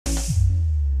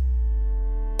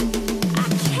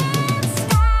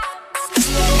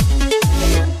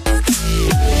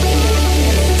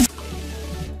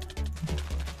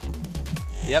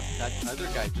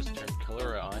other guy just turned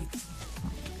killer on.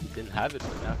 He didn't have it,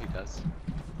 but now he does.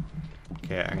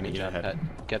 Okay, I'm gonna eat the head.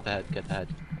 Pet. Get the head, get the head.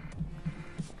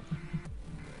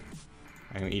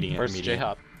 I'm eating it. Where's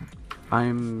J-Hop?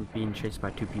 I'm being chased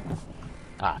by 2 people.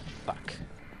 Ah, fuck.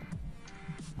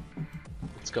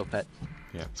 Let's go, Pet.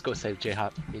 Yeah. Let's go save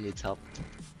J-Hop. He needs help.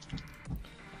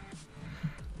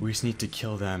 We just need to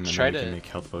kill them and Try then we to- can make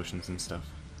health potions and stuff.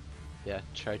 Yeah,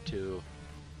 try to...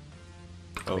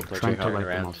 Oh, Make like Trying to turn light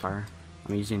them on around. fire.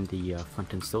 I'm using the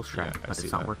flint and steel strap, Yeah, I but see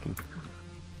it's not that. working.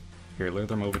 Here, lure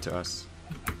them over to us.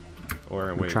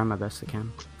 Or I'm wait. trying my best I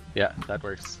can. Yeah, that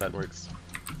works, that works.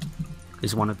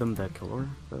 Is one of them the killer,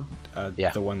 though? Yeah.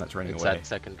 The one that's running It's away. that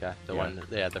second guy. The Yeah. one,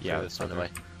 yeah, the Yeah, furthest one okay. away.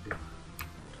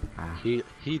 Ah, He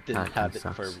didn't That have kinda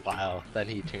it for a sucks. while, then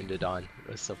he turned it on.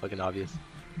 It was so fucking obvious.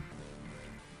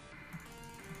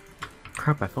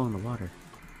 crap, I fell in the water.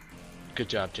 Good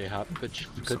job, J-Hop. Good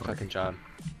sorry. fucking job.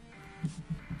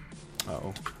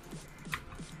 Uh-oh.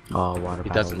 Oh, water He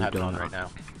battle. doesn't we have it on don't, right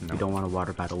now. No. We don't want a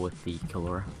water battle with the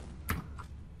killer.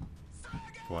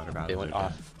 Water battle. They went okay.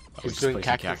 off. Oh, He's just doing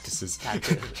placing cactus. cactuses.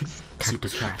 Cactus. Super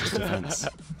cactus defense.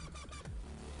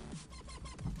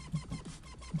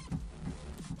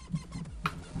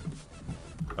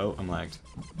 Oh, I'm lagged.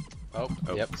 Oh,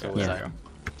 Oh, yep, so yeah, was there I. we go.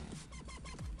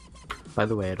 By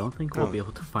the way, I don't think we'll Oh. be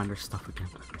able to find our stuff again.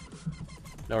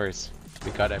 No worries.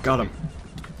 We got everything. Got him.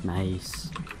 Nice.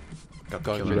 Got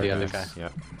Going killer through the other guys. guy. Yeah.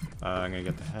 I'm gonna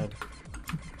get the head.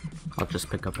 I'll just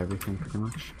pick up everything pretty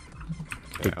much.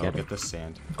 Okay, Did I'll get get it. the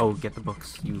sand. Oh, get the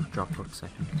books. You drop books, I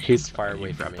think. He's far Yeah, you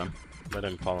away from grabbed me, them. but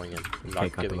I'm following him. I'm Okay,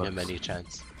 not got the giving him books. any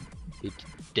chance. He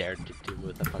dared to do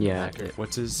with a fucking Yeah, hacker.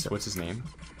 What's his name?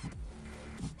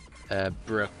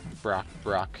 Brock,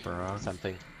 Brock.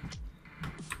 something.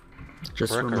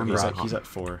 Just Work or remember, He's Brock? he's at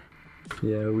 4.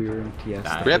 yeah, we were in TS.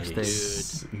 Nice. The Rip, first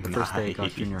day, dude. the first day I got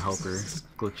Nice. junior helper.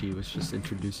 Glitchy was just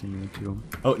introducing me to him.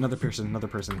 Oh, another person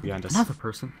behind us. Another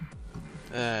person.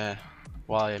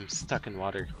 While I'm stuck in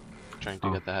water, trying to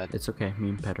Oh, get the head. it's okay. Me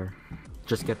and Petter.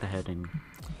 Just get the head and.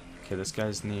 Okay, this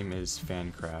guy's name is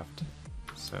Fancraft.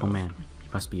 So Oh man, you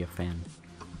must be a fan.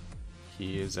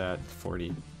 he is at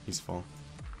 40. He's full.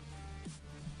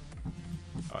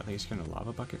 Oh, I think he's gonna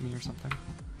lava bucket me or something.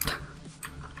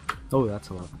 Oh, that's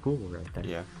a lot of pool right there.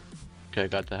 Yeah. Okay,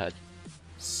 got the head.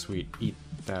 Sweet. Eat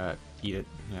that. Eat it.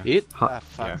 Yeah. Eat? Hot- Ah,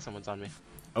 fuck, yeah. someone's on me.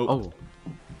 Oh. Oh,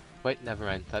 Wait, never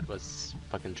mind. That was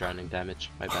fucking drowning damage.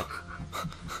 My bad.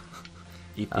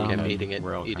 Eat the Okay, I'm head. eating it.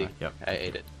 We're all Eating. kinda- Yep. I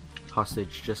ate it.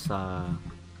 hostage. Just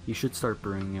you should start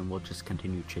brewing, and we'll just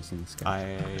continue chasing this I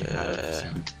guy.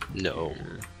 have. No.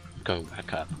 Going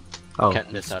back up. Oh,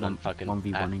 Can't miss he's out on fucking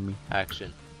 1v1ing me.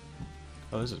 action.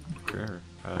 Oh, this is rare.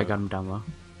 I got him down low.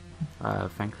 You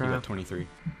got Fancraft? 23.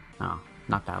 No,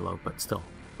 not that low, but still.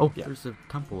 Oh, Yeah. there's a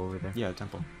temple over there. Yeah,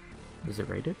 temple. Is it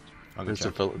raided? I'll go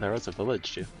check. There was a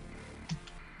village too.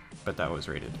 But that was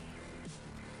rated.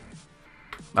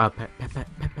 Pet.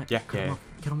 Yeah, Cut him yeah. off.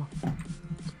 Get him off.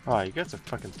 Oh, you guys are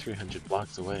fucking 300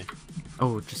 blocks away.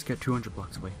 Oh, just get 200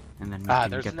 blocks away, and then we Ah,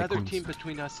 can there's get the another coins. team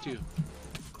between us too.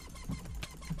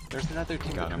 There's another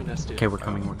team Got between him. us too. Okay, we're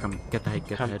coming. Get the head.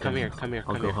 Get the head. Come and here, come here,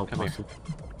 I'll come go here, help come here. Posse.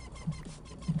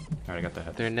 Alright, I got the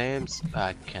head. Their names,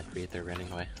 I can't read. They're running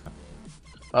away.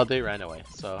 Oh, they ran away,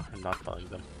 so I'm not following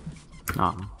them.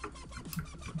 Aw.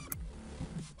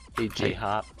 Hey,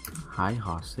 J-Hop. Hi,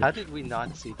 hostage. How did we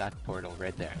not see that portal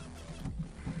right there?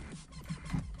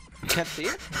 You can't see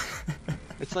it?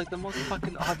 It's like the most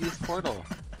fucking obvious portal.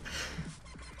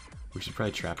 We should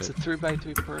probably trap It's a it.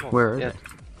 3x3 portal. Where are yeah.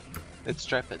 they? It's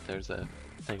strap it. There's a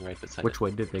thing right beside Which it.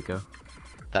 way did they go?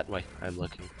 That way. I'm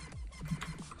looking.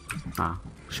 Ah,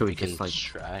 should we We can just like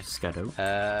try. scatter?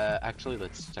 Actually,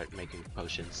 let's start making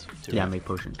potions. To Yeah, make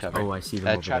potions. cover. Oh, I see them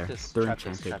over trap there. this. They're Trap this.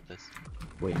 enchanted. Trap this.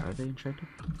 Wait, are they enchanted?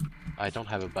 I don't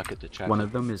have a bucket to trap. One it.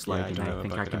 of them is Yeah, I lagging. don't have I a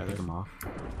think I bucket can pick either. them off.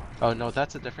 Oh no,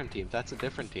 that's a different team. That's a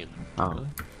different team. Oh, Really?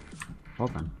 well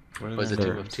then. What are Was their a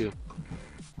team there. of 2.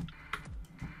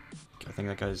 I think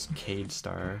that guy's Cade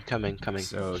Star. Coming.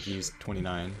 So he's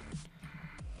 29.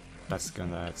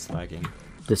 That's lagging.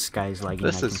 This guy's lagging.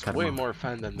 This I can is cut way him off. more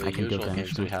fun than I the can deal usual damage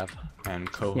games to we it. have. And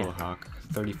Coho Yeah. Hawk,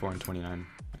 34 and 29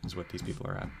 is what these people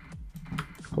are at.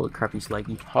 Holy crap, he's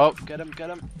laggy. Oh, get him! Get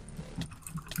him!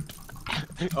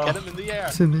 Oh. Get him in the air!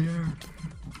 It's in the air.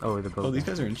 Oh, the boat. Oh, these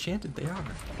guys are enchanted. They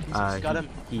are. got him.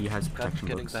 He has protection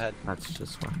getting books. the head. That's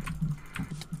just why.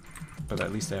 But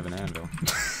at least they have an anvil.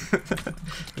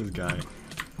 This guy.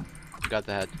 Got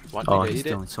the head. Want Oh, me to he's eat it?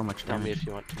 dealing so much Tell me damage. if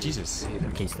you want to. Jesus. Eat it.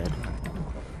 Okay, he's dead.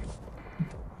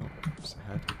 Oh, there's a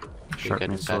head. You're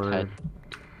getting Sharpness that sword. head.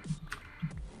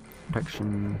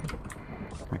 Protection.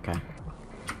 Okay.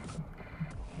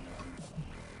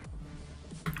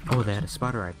 Oh, they had a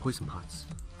spotter eye, poison pots.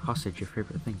 Hostage, your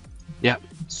favorite thing. Yeah,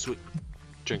 sweet.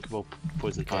 Drinkable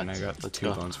poison Okay, and I pots. got Let's 2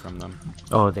 go. bones from them.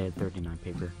 Oh, they had 39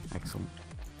 paper. Excellent.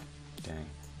 Dang.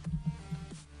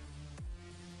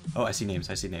 Oh, I see names.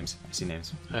 I see names. I see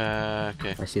names.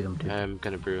 Okay. I see them too. I'm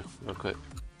gonna brew real quick.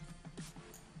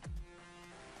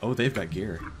 Oh, they've got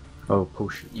gear. Oh,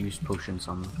 use potions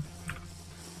on them.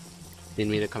 Need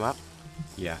me to come up?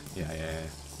 Yeah.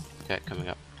 Okay, coming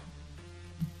up.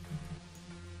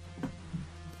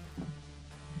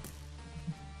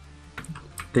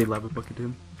 They lava bucket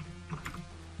him.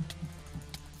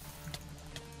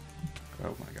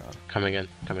 Oh my god. Coming in,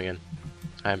 coming in.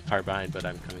 I'm far behind, but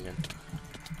I'm coming in.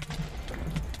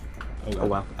 Oh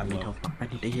wow, I I'm need low. health. I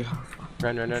need to heal health.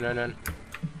 Run, run, run, run, run.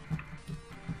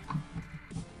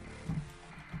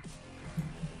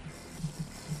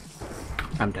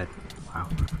 I'm dead. Wow.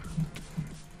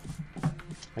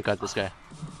 I got this guy.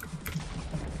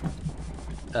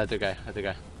 Other guy, other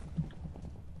guy.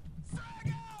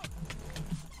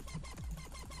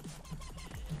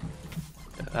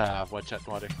 Watch out,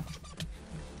 water.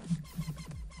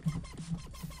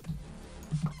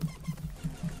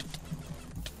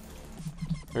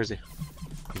 Where is he?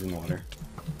 He's in the water.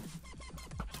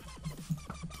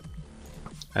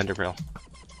 Enderpearl.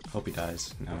 Hope he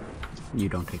dies. No. You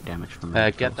don't take damage from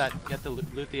that. Get the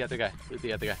loot the other guy. Loot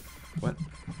the other guy. What?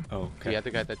 Oh, okay. The other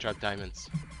guy that dropped diamonds.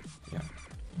 Yeah.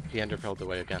 He enderpearled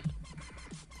away again.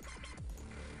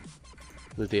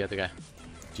 Loot the other guy.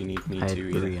 Do you need me I to had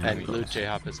eat three it? And loot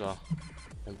J-Hop as well.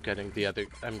 I'm getting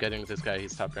this guy, he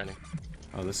stopped running.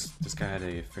 Oh, this guy had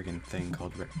a friggin' thing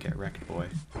called Get Wrecked Boy.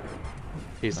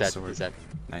 He's A dead, sword. he's dead.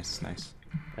 Nice, nice.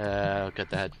 I'll get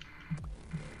the head.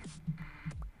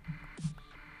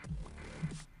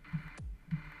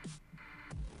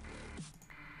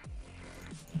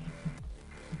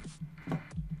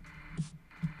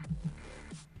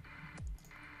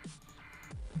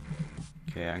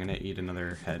 Okay, I'm gonna eat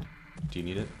another head. Do you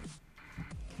need it?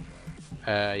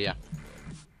 Yeah.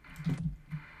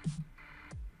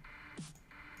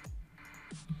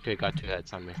 Okay, got 2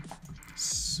 heads on me.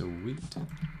 Sweet.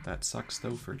 That sucks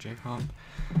though for J-Hop.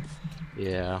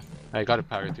 Yeah. I got a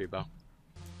power 3 bow.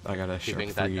 I got a sharp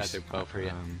Keeping that freeze, other bow for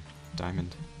you.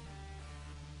 diamond.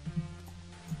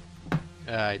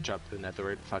 I dropped the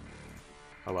netherward, fuck.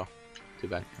 Oh well. Too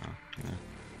bad. Oh, yeah.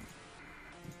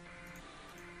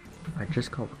 I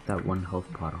just got that 1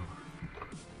 health pot off.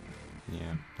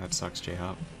 Yeah, that sucks,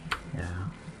 J-Hop. Yeah.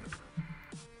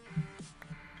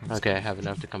 Okay, I have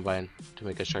enough to combine to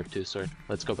make a sharp 2 sword.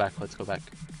 Let's go back, let's go back.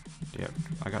 Yep,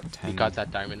 I got 10. You got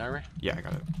that diamond armor? Yeah, I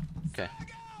got it. Okay.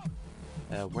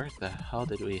 Where the hell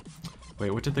did we...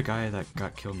 Wait, what did the guy that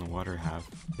got killed in the water have?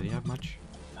 Did he have much?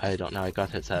 I don't know, I got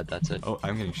his head, that's it. Oh,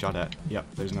 I'm getting shot at. Yep,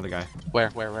 there's another guy. Where?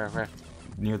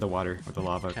 Near the water with the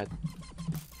lava. Okay.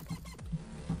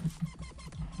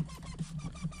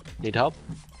 Need help?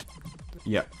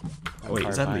 Yep. I'm Wait,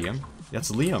 far is that behind. Liam?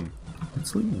 That's Liam.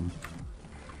 It's Liam.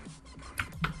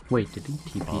 Wait, did he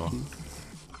TP Oh. to you?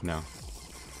 No,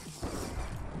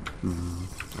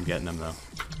 I'm getting him though.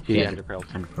 He Yeah, enderpearled.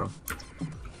 Enderpearl.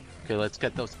 Okay, let's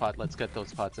get those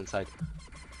pots inside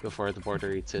before the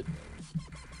border eats it.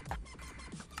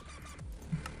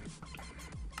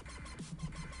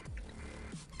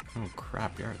 Oh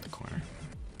crap, you're at the corner.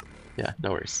 Yeah,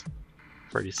 no worries.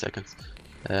 40 seconds.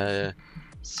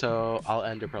 So I'll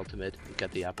enderpearl to mid and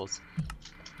get the apples.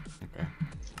 Okay.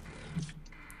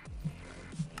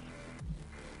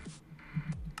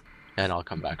 And I'll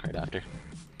come back right after.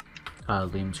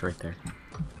 Liam's right there.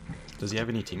 Does he have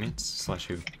any teammates? Slash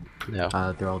who? No,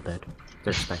 They're all dead.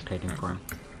 They're spectating for him.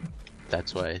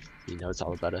 that's why he knows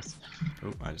all about us.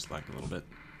 Oh, I just lagged a little bit.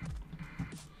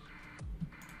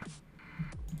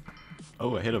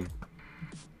 Oh, I hit him.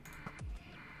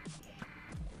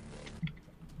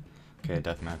 Okay,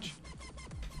 deathmatch.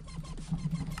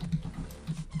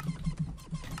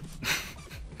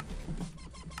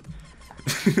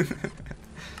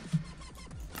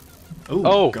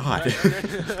 Oh, God.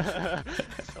 So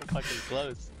fucking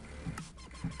close.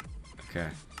 Okay.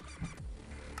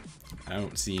 I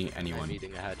don't see I'm anyone.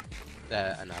 eating a head.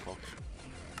 An apple.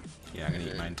 Yeah, I'm gonna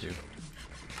eat mine too.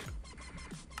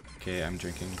 Okay, I'm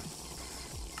drinking.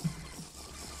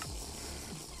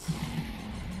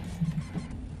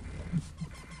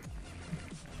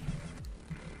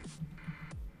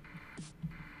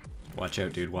 Watch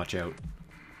out, dude, watch out.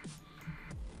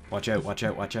 Watch out, watch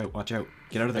out, watch out, watch out.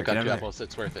 Get out of there, I get got out 2 of there. apples,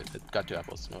 it's worth it. It got 2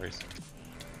 apples, no worries.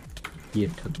 You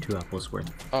took 2 apples worth.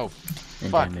 Oh,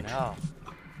 And fucking damage. hell.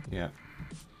 Yeah.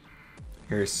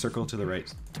 Here, circle to the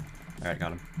right. Alright,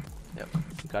 got him. Yep,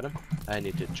 got him. I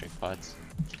need to drink pots.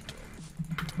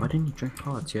 Why didn't you drink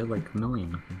pots? You had like a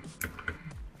million of them.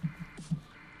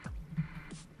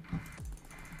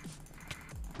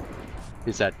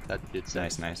 Is that dude's dead?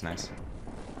 Nice, nice, nice.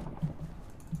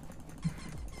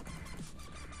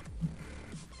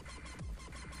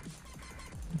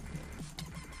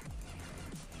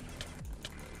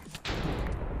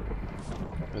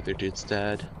 Other dude's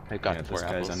dead. I got Yeah, 4 this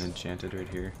apples. guy's unenchanted right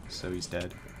here, so he's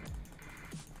dead.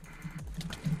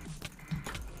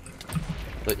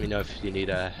 Let me know if you need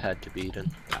a head to be eaten.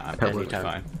 I'm Petworker. totally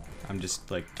fine. I'm just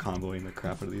like comboing the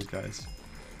crap out of these guys.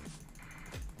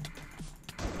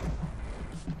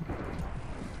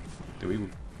 Do we?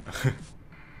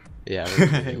 Yeah,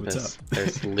 Hey, what's there's, up?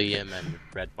 there's Liam and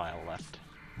Red Mile left.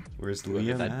 Where's Whoever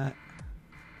Liam that- at?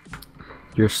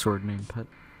 Your sword name, Pet?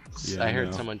 Yeah, I I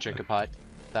heard know. someone drink a pot.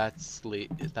 That's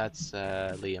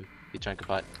Liam. He drank a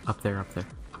pot. Up there, up there.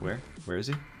 Where? Where is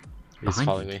he? He's Behind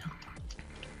following you. me.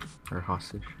 Or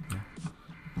hostage, yeah.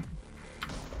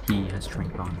 He has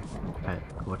drink on Pet.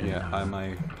 What did Yeah,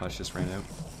 my push just ran out.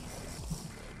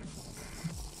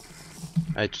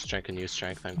 I just drank a new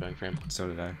strength. I'm going for him. So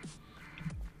did I.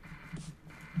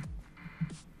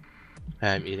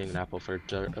 I'm eating an apple for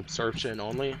absorption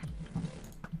only.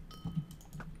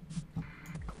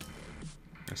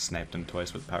 I sniped him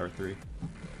twice with power 3.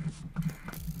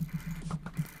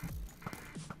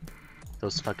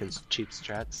 Those fucking cheap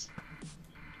strats.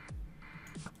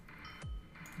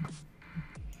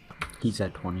 He's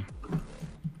at 20.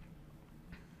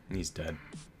 He's dead.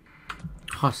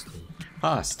 Hostage.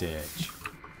 Hostage.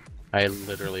 I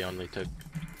literally only took